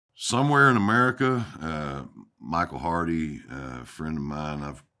Somewhere in America, Michael Hardy, a friend of mine,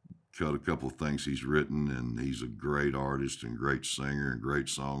 I've cut a couple of things he's written, and he's a great artist and great singer and great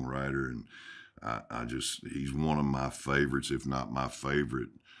songwriter. And he's one of my favorites, if not my favorite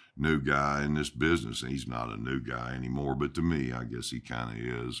new guy in this business. And he's not a new guy anymore, but to me, I guess he kind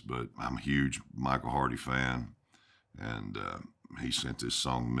of is. But I'm a huge Michael Hardy fan, and he sent this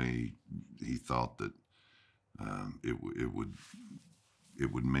song to me. He thought that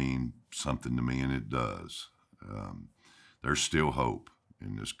it would mean something to me, and it does. There's still hope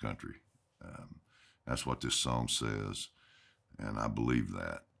in this country. That's what this song says, and I believe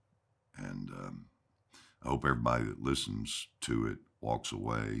that. And I hope everybody that listens to it walks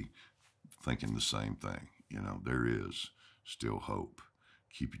away thinking the same thing. You know, there is still hope.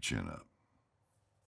 Keep your chin up.